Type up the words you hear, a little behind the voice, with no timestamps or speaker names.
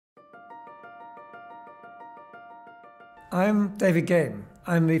I'm David Game.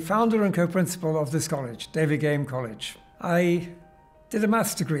 I'm the founder and co-principal of this college, David Game College. I did a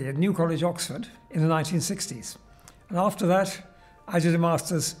maths degree at New College, Oxford in the 1960s. And after that, I did a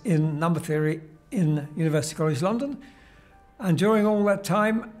master's in number theory in University College London. And during all that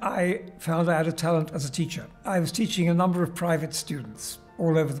time, I found I had a talent as a teacher. I was teaching a number of private students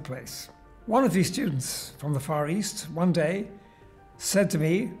all over the place. One of these students from the Far East one day said to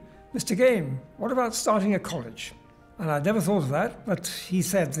me, "Mr. Game, what about starting a college?" And I'd never thought of that, but he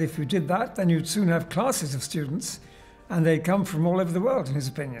said that if you did that, then you'd soon have classes of students, and they'd come from all over the world, in his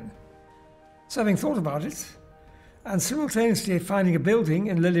opinion. So having thought about it, and simultaneously finding a building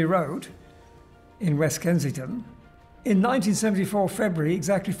in Lily Road in West Kensington, in 1974 February,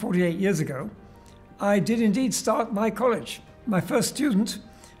 exactly 48 years ago, I did indeed start my college. My first student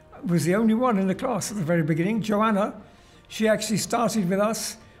was the only one in the class at the very beginning, Joanna. She actually started with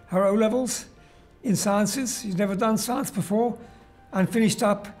us, her O-levels in sciences. She's never done science before, and finished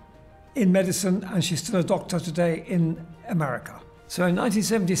up in medicine, and she's still a doctor today in America. So in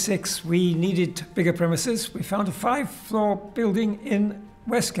 1976, we needed bigger premises. We found a 5-floor building in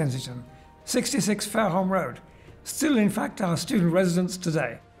West Kensington, 66 Fairholme Road. Still, in fact, our student residence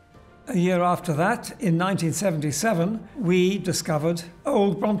today. A year after that, in 1977, we discovered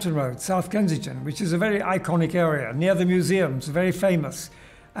Old Brompton Road, South Kensington, which is a very iconic area near the museums, very famous.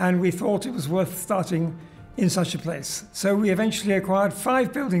 And we thought it was worth starting in such a place. So we eventually acquired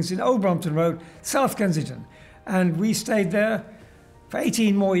 5 buildings in Old Brompton Road, South Kensington. And we stayed there for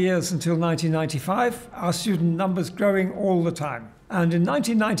 18 more years until 1995, our student numbers growing all the time. And in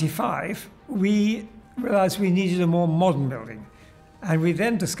 1995, we realized we needed a more modern building. And we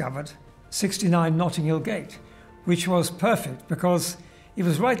then discovered 69 Notting Hill Gate, which was perfect because it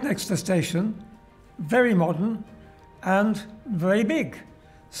was right next to the station, very modern and very big.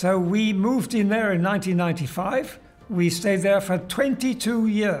 So we moved in there in 1995. We stayed there for 22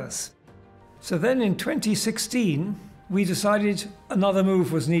 years. So then in 2016, we decided another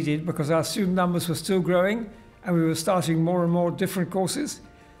move was needed because our student numbers were still growing and we were starting more and more different courses.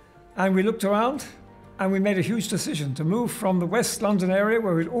 And we looked around and we made a huge decision to move from the West London area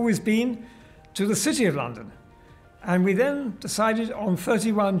where we'd always been to the City of London. And we then decided on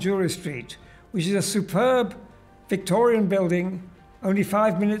 31 Drury Street, which is a superb Victorian building only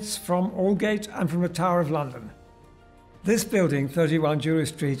 5 minutes from Aldgate and from the Tower of London. This building, 31 Drury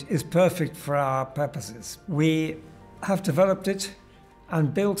Street, is perfect for our purposes. We have developed it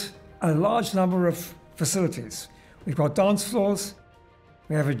and built a large number of facilities. We've got dance floors,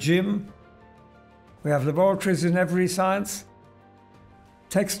 we have a gym, we have laboratories in every science,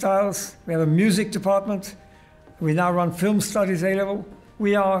 textiles, we have a music department, we now run film studies A-level.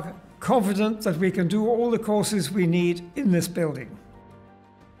 We are confident that we can do all the courses we need in this building.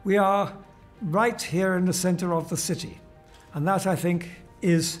 We are right here in the center of the city, and that, I think,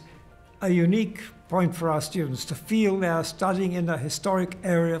 is a unique point for our students to feel they are studying in a historic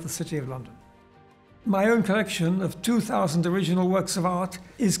area of the City of London. My own collection of 2,000 original works of art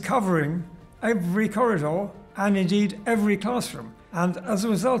is covering every corridor and indeed every classroom. And as a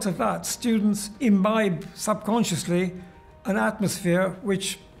result of that, students imbibe subconsciously an atmosphere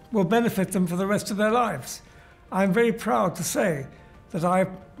which will benefit them for the rest of their lives. I'm very proud to say that I've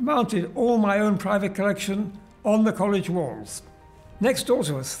mounted all my own private collection on the college walls. Next door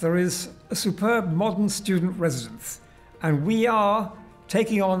to us, there is a superb modern student residence, and we are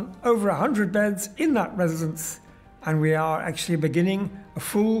taking on over 100 beds in that residence, and we are actually beginning a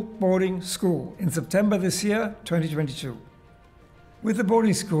full boarding school in September this year, 2022. With the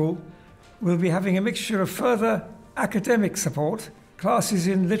boarding school, we'll be having a mixture of further academic support, classes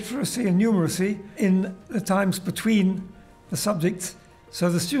in literacy and numeracy in the times between the subjects, so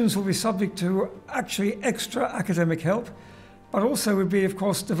the students will be subject to actually extra academic help, but also we'll be, of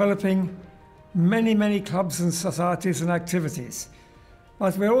course, developing many, many clubs and societies and activities.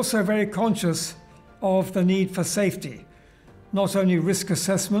 But we're also very conscious of the need for safety, not only risk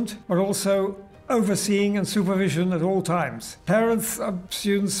assessment, but also overseeing and supervision at all times. Parents of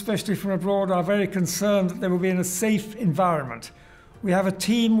students, especially from abroad, are very concerned that they will be in a safe environment. We have a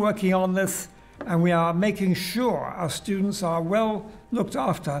team working on this, and we are making sure our students are well looked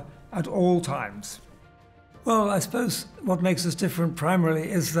after at all times. Well, I suppose what makes us different primarily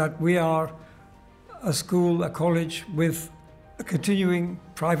is that we are a school, a college with a continuing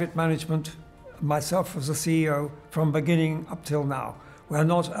private management, myself as the CEO, from beginning up till now. We're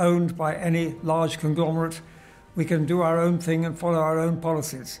not owned by any large conglomerate. We can do our own thing and follow our own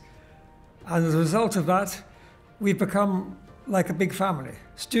policies. And as a result of that, we've become like a big family.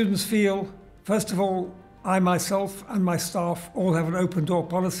 Students feel, first of all, I myself and my staff all have an open door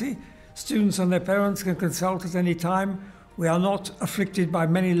policy. Students and their parents can consult at any time. We are not afflicted by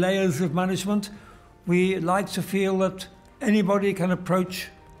many layers of management. We like to feel that anybody can approach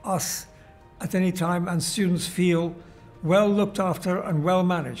us at any time and students feel well looked after and well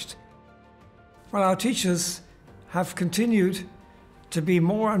managed. Well, our teachers have continued to be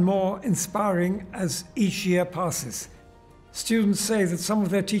more and more inspiring as each year passes. Students say that some of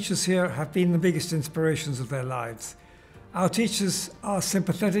their teachers here have been the biggest inspirations of their lives. Our teachers are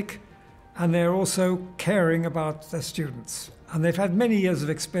sympathetic and they're also caring about their students. And they've had many years of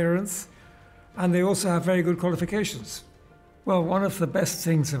experience and they also have very good qualifications. Well, one of the best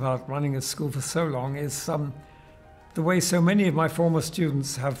things about running a school for so long is the way so many of my former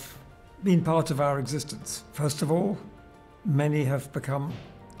students have been part of our existence. First of all, many have become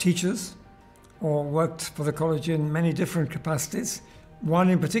teachers or worked for the college in many different capacities. One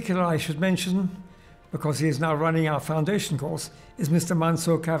in particular I should mention, because he is now running our foundation course, is Mr.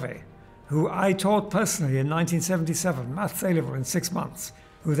 Mansour Kaveh, who I taught personally in 1977, Maths A-level in 6 months,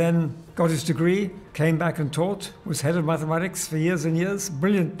 who then got his degree, came back and taught, was head of mathematics for years and years,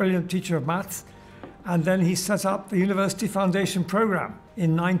 brilliant teacher of maths, and then he set up the University Foundation Programme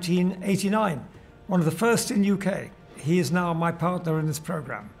in 1989, one of the first in UK. He is now my partner in this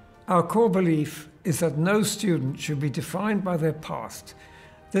programme. Our core belief is that no student should be defined by their past.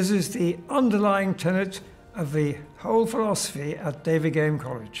 This is the underlying tenet of the whole philosophy at David Game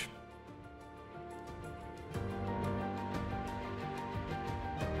College.